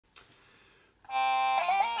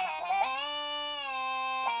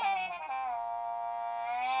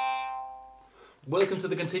Welcome to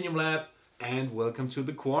the Kontinuum lab and welcome to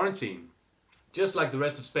the quarantine. Just like the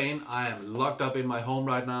rest of Spain, I am locked up in my home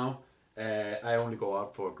right now. I only go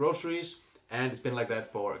out for groceries and it's been like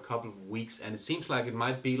that for a couple of weeks and it seems like it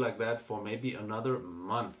might be like that for maybe another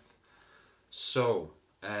month. So,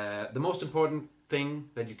 the most important thing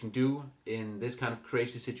that you can do in this kind of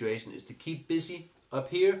crazy situation is to keep busy up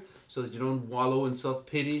here so that you don't wallow in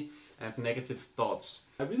self-pity and negative thoughts.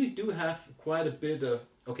 I really do have quite a bit of,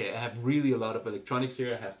 I have really a lot of electronics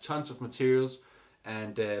here. I have tons of materials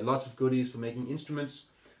and lots of goodies for making instruments.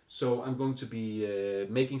 So I'm going to be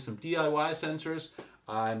making some DIY sensors.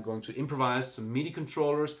 I'm going to improvise some MIDI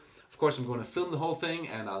controllers. Of course, I'm going to film the whole thing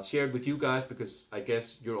and I'll share it with you guys because I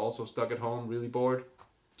guess you're also stuck at home, really bored.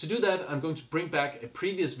 To do that, I'm going to bring back a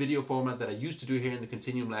previous video format that I used to do here in the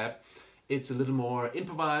Kontinuum lab. It's a little more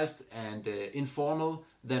improvised and informal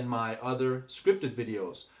than my other scripted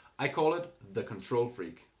videos. I call it the Kontrol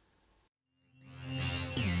Freak.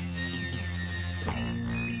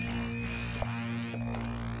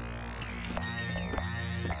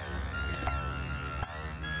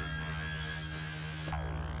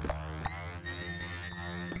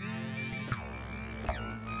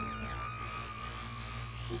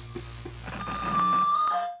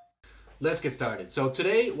 Let's get started. So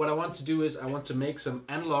today what I want to do is I want to make some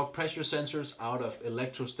analog pressure sensors out of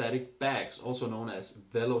electrostatic bags, also known as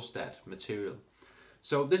velostat material.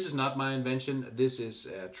 So this is not my invention, this is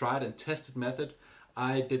a tried and tested method.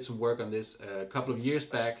 I did some work on this a couple of years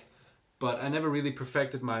back, but I never really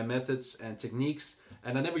perfected my methods and techniques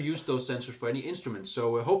and I never used those sensors for any instruments.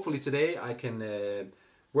 So hopefully today I can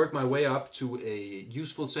work my way up to a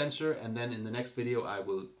useful sensor and then in the next video I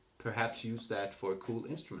will perhaps use that for a cool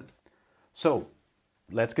instrument. So,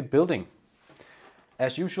 let's get building.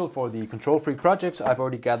 As usual for the Kontrol Freak projects, I've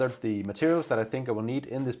already gathered the materials that I think I will need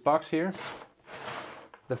in this box here.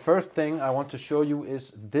 The first thing I want to show you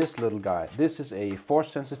is this little guy. This is a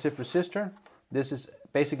force-sensitive resistor. This is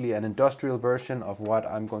basically an industrial version of what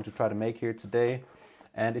I'm going to try to make here today.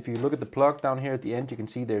 And if you look at the plug down here at the end, you can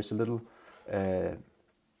see there's a little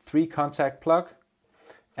 3-contact plug.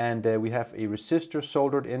 And we have a resistor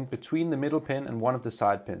soldered in between the middle pin and one of the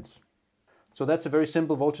side pins. So that's a very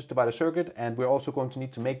simple voltage divider circuit, and we're also going to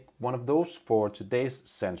need to make one of those for today's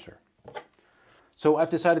sensor. So I've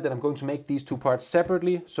decided that I'm going to make these two parts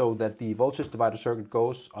separately so that the voltage divider circuit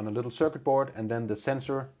goes on a little circuit board and then the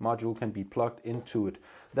sensor module can be plugged into it.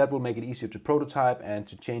 That will make it easier to prototype and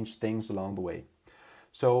to change things along the way.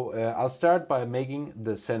 So I'll start by making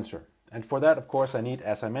the sensor. And for that, of course, I need,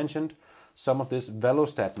 as I mentioned, some of this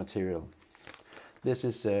velostat material. This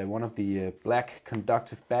is one of the black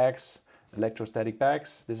conductive bags, electrostatic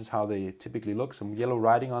bags. This is how they typically look. Some yellow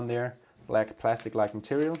writing on there, black plastic-like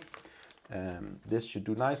material. This should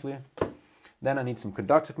do nicely. Then I need some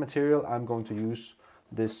conductive material. I'm going to use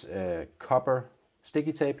this copper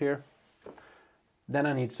sticky tape here. Then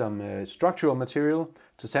I need some structural material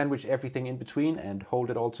to sandwich everything in between and hold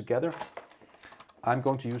it all together. I'm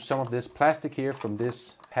going to use some of this plastic here from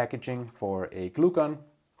this packaging for a glue gun.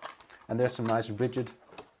 And there's some nice rigid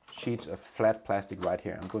sheets of flat plastic right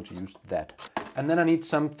here. I'm going to use that. And then I need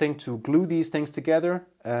something to glue these things together.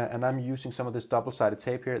 And I'm using some of this double-sided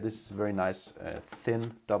tape here. This is a very nice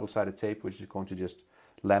thin double-sided tape, which is going to just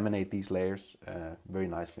laminate these layers very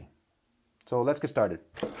nicely. So let's get started.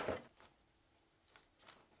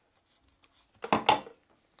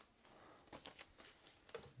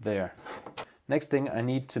 There. Next thing, I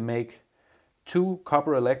need to make 2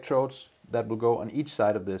 copper electrodes that will go on each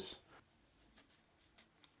side of this.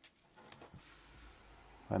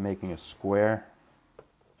 By making a square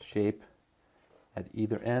shape at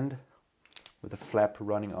either end with a flap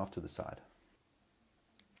running off to the side.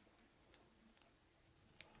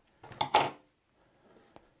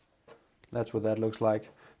 That's what that looks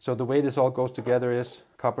like. So the way this all goes together is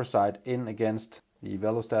copper side in against the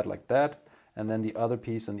velostat like that, and then the other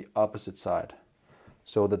piece on the opposite side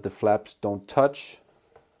so that the flaps don't touch.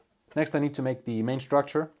 Next I need to make the main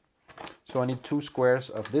structure. So I need 2 squares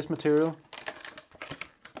of this material.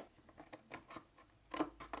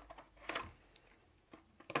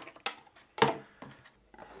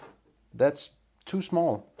 That's too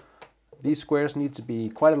small. These squares need to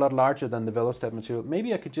be quite a lot larger than the velostat material.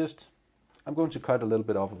 Maybe I could just, I'm going to cut a little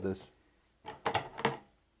bit off of this.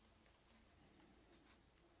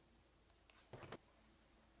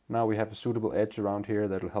 Now we have a suitable edge around here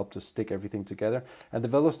that will help to stick everything together. And the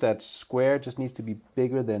velostat square just needs to be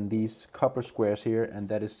bigger than these copper squares here, and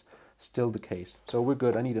that is still the case. So we're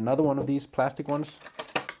good. I need another one of these plastic ones.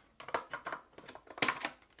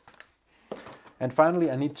 And finally,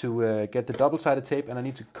 I need to get the double-sided tape, and I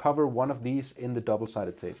need to cover one of these in the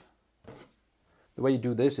double-sided tape. The way you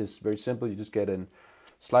do this is very simple. You just get a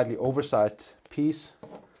slightly oversized piece.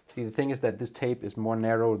 See, the thing is that this tape is more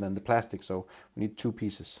narrow than the plastic, so we need 2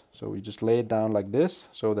 pieces. So you just lay it down like this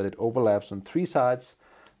so that it overlaps on 3 sides.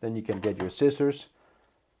 Then you can get your scissors,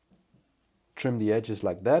 trim the edges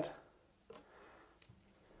like that.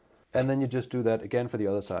 And then you just do that again for the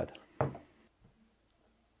other side.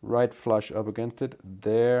 Right flush up against it,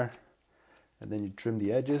 there. And then you trim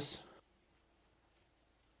the edges.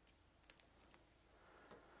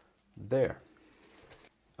 There.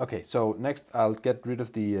 Okay, so next I'll get rid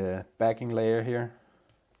of the backing layer here.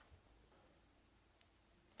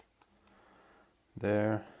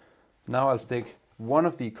 There. Now I'll stick one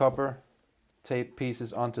of the copper tape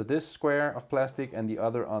pieces onto this square of plastic and the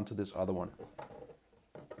other onto this other one.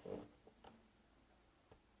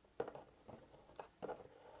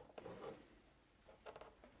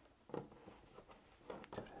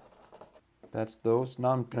 That's those.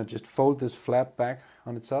 Now I'm going to just fold this flap back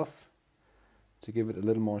on itself to give it a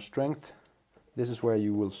little more strength. This is where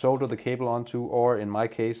you will solder the cable onto, or in my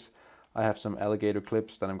case, I have some alligator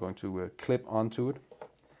clips that I'm going to clip onto it.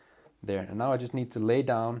 There, and now I just need to lay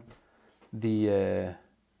down the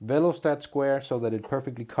velostat square so that it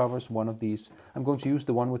perfectly covers one of these. I'm going to use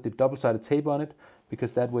the one with the double-sided tape on it,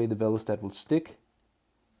 because that way the velostat will stick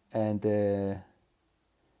and it'll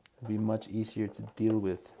be much easier to deal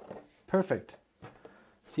with. Perfect.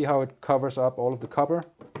 See how it covers up all of the copper?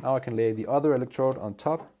 Now I can lay the other electrode on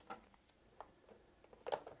top.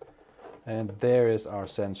 And there is our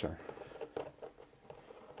sensor.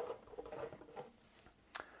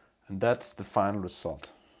 And that's the final result.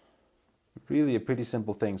 Really a pretty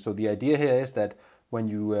simple thing. So the idea here is that when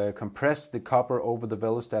you compress the copper over the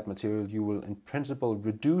velostat material, you will in principle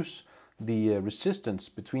reduce the resistance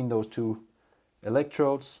between those 2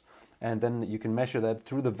 electrodes, and then you can measure that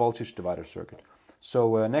through the voltage divider circuit.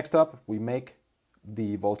 So next up we make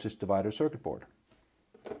the voltage divider circuit board.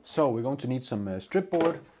 So we're going to need some strip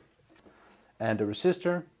board and a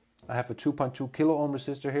resistor. I have a 2.2 kilo ohm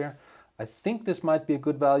resistor here. I think this might be a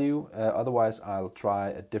good value, otherwise I'll try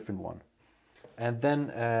a different one. And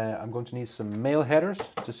then I'm going to need some male headers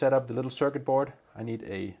to set up the little circuit board. I need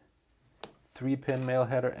a 3-pin male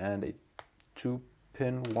header and a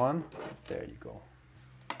 2-pin one. There you go.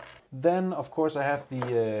 Then of course I have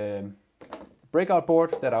the breakout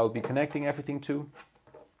board that I'll be connecting everything to.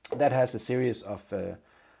 That has a series of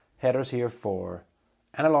headers here for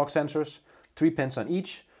analog sensors, 3 pins on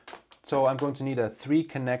each. So I'm going to need a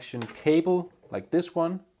 3-connection cable like this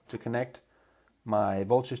one to connect my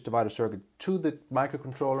voltage divider circuit to the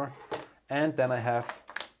microcontroller. And then I have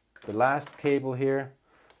the last cable here,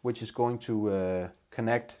 which is going to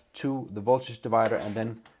connect to the voltage divider and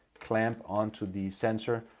then clamp onto the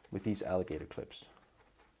sensor with these alligator clips.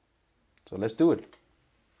 So let's do it.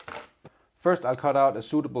 First I'll cut out a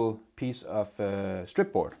suitable piece of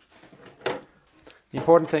strip board. The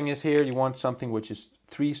important thing is here you want something which is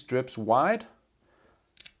 3 strips wide.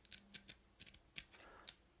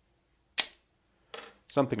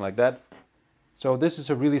 Something like that. So this is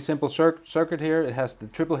a really simple circuit here. It has the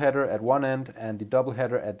triple header at one end and the double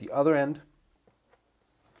header at the other end.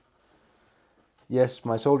 Yes,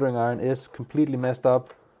 my soldering iron is completely messed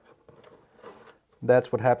up.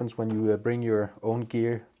 That's what happens when you bring your own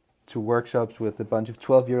gear to workshops with a bunch of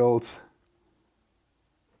 12-year-olds.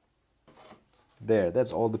 There,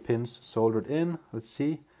 that's all the pins soldered in. Let's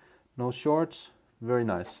see, no shorts, very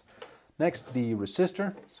nice. Next, the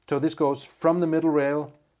resistor. So this goes from the middle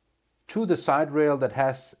rail to the side rail that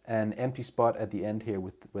has an empty spot at the end here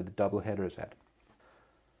where the double header is at.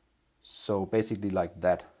 So basically like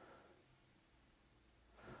that.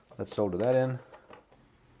 Let's solder that in.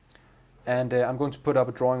 And I'm going to put up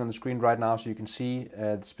a drawing on the screen right now so you can see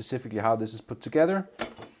specifically how this is put together,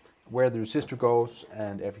 where the resistor goes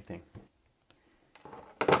and everything.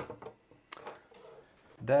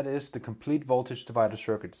 That is the complete voltage divider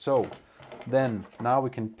circuit. So then now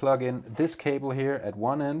we can plug in this cable here at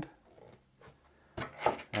one end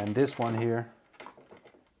and this one here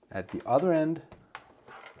at the other end.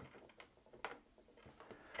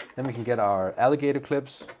 Then we can get our alligator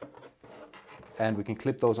clips and we can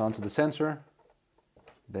clip those onto the sensor.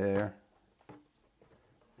 There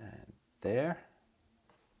and there.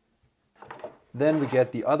 Then we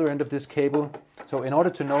get the other end of this cable. So in order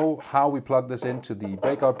to know how we plug this into the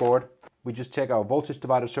breakout board, we just check our voltage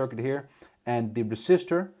divider circuit here, and the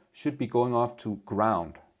resistor should be going off to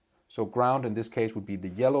ground. So ground in this case would be the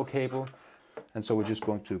yellow cable. And so we're just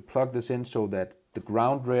going to plug this in so that the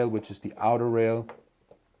ground rail, which is the outer rail,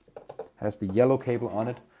 has the yellow cable on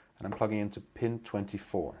it. And I'm plugging into pin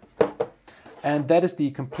 24. And that is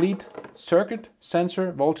the complete circuit,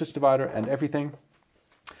 sensor, voltage divider and everything.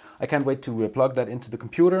 I can't wait to plug that into the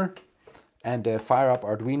computer and fire up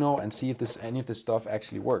Arduino and see if any of this stuff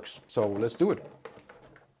actually works. So let's do it.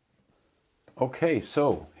 Okay,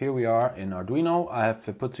 so here we are in Arduino. I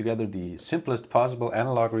have put together the simplest possible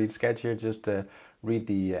analog read sketch here, just to read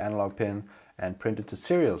the analog pin and print it to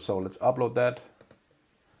serial. So let's upload that.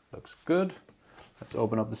 Looks good. Let's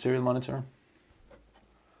open up the serial monitor.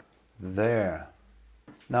 There.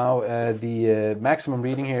 Now the maximum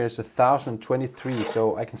reading here is 1023,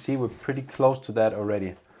 so I can see we're pretty close to that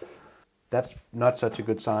already. That's not such a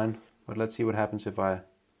good sign, but let's see what happens if I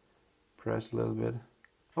press a little bit.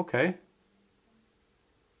 Okay.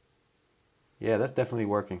 Yeah, that's definitely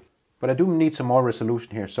working. But I do need some more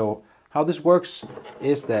resolution here. So how this works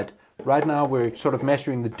is that right now we're sort of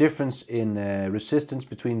measuring the difference in resistance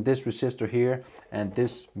between this resistor here and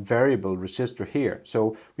this variable resistor here.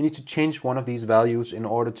 So we need to change one of these values in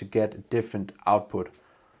order to get a different output.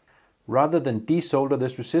 Rather than desolder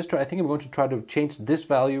this resistor, I think I'm going to try to change this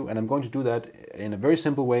value, and I'm going to do that in a very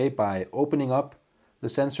simple way by opening up the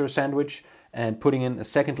sensor sandwich and putting in a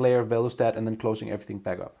second layer of velostat and then closing everything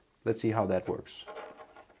back up. Let's see how that works.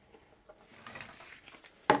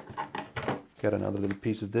 Got another little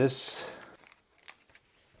piece of this.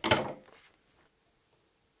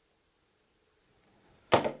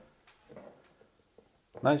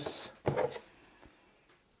 Nice.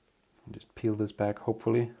 Just peel this back,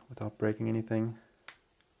 hopefully, without breaking anything.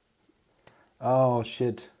 Oh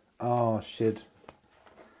shit. Oh shit.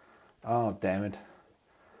 Oh damn it.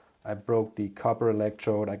 I broke the copper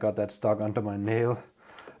electrode. I got that stuck under my nail.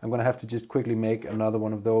 I'm gonna have to just quickly make another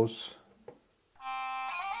one of those.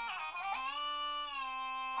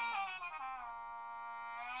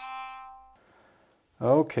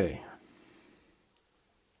 Okay.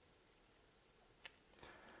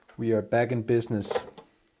 We are back in business.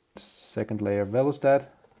 Second layer of velostat.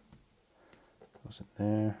 Goes in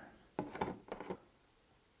there.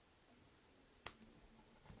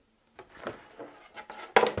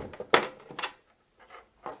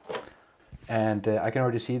 And I can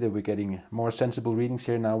already see that we're getting more sensible readings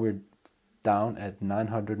here. Now we're down at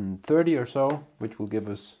 930 or so, which will give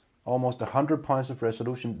us almost 100 points of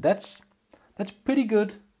resolution. That's pretty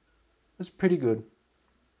good. That's pretty good.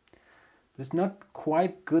 But it's not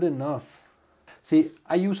quite good enough. See,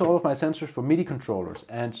 I use all of my sensors for MIDI controllers,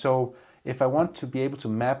 and so if I want to be able to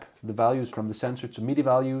map the values from the sensor to MIDI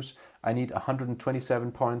values, I need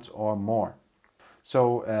 127 points or more.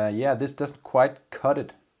 So yeah, this doesn't quite cut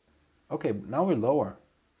it. Okay, now we're lower.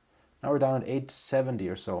 Now we're down at 870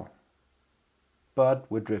 or so. But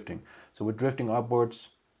we're drifting. So we're drifting upwards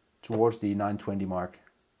towards the 920 mark.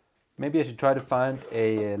 Maybe I should try to find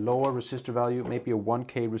a lower resistor value. Maybe a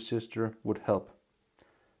 1K resistor would help.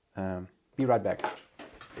 Be right back.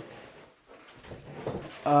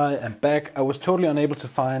 I am back. I was totally unable to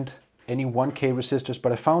find any 1K resistors,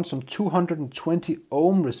 but I found some 220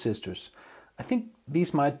 ohm resistors. I think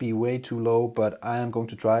these might be way too low, but I am going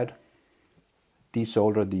to try it.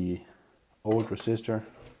 Desolder the old resistor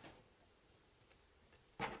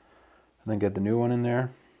and then get the new one in there.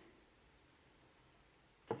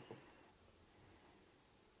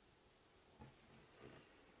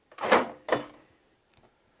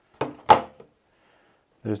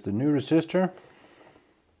 There's the new resistor.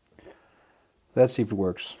 Let's see if it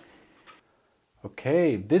works.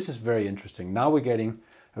 Okay, this is very interesting. Now we're getting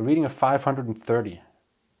a reading of 530.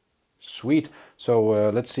 Sweet. So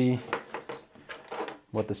let's see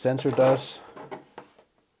what the sensor does.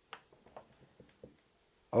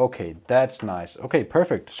 Okay, that's nice. Okay,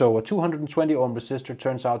 perfect. So a 220 ohm resistor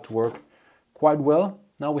turns out to work quite well.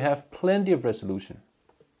 Now we have plenty of resolution.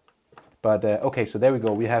 But okay, so there we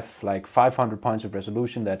go. We have like 500 points of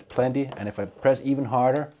resolution. That's plenty. And if I press even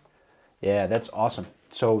harder, yeah, that's awesome.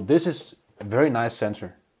 So this is a very nice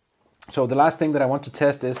sensor. So the last thing that I want to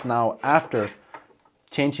test is now, after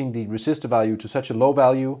changing the resistor value to such a low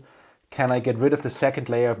value, can I get rid of the second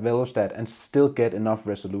layer of velostat and still get enough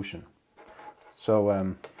resolution?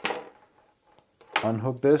 So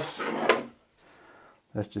unhook this.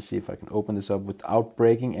 Let's just see if I can open this up without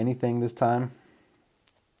breaking anything this time.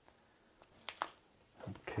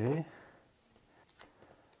 Okay.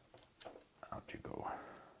 Out you go.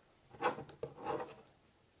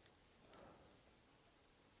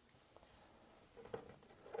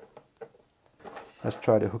 Let's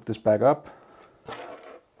try to hook this back up.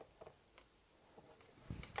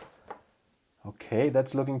 Okay,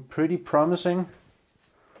 that's looking pretty promising.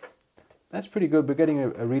 That's pretty good. We're getting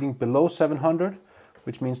a reading below 700,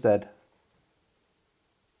 which means that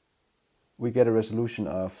we get a resolution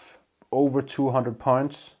of over 200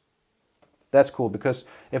 points. That's cool, because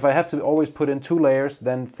if I have to always put in 2 layers,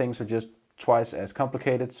 then things are just twice as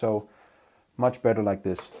complicated, so much better like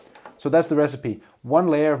this. So that's the recipe. 1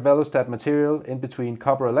 layer of velostat material in between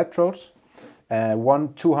copper electrodes,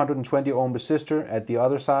 one 220 ohm resistor at the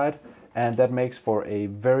other side, and that makes for a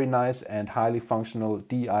very nice and highly functional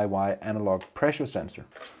DIY analog pressure sensor.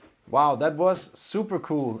 Wow, that was super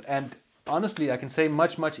cool, and honestly I can say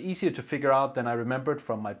much easier to figure out than I remembered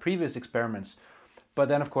from my previous experiments. But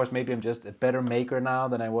then of course maybe I'm just a better maker now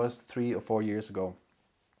than I was 3 or 4 years ago.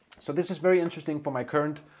 So this is very interesting for my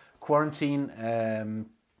current quarantine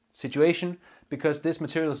situation, because this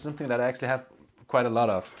material is something that I actually have quite a lot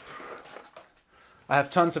of. I have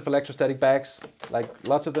tons of electrostatic bags, like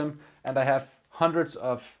lots of them, and I have hundreds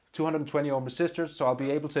of 220 ohm resistors, so I'll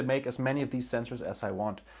be able to make as many of these sensors as I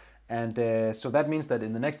want. And so that means that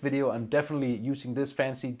in the next video I'm definitely using this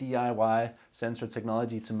fancy DIY sensor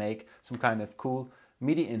technology to make some kind of cool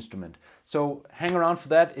MIDI instrument. So hang around for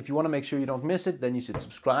that. If you want to make sure you don't miss it, then you should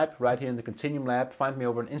subscribe right here in the Kontinuum Lab. Find me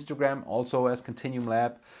over on Instagram, also as Kontinuum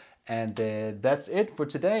Lab. And that's it for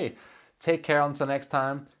today. Take care until next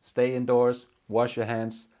time. Stay indoors, wash your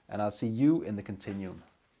hands, and I'll see you in the Kontinuum.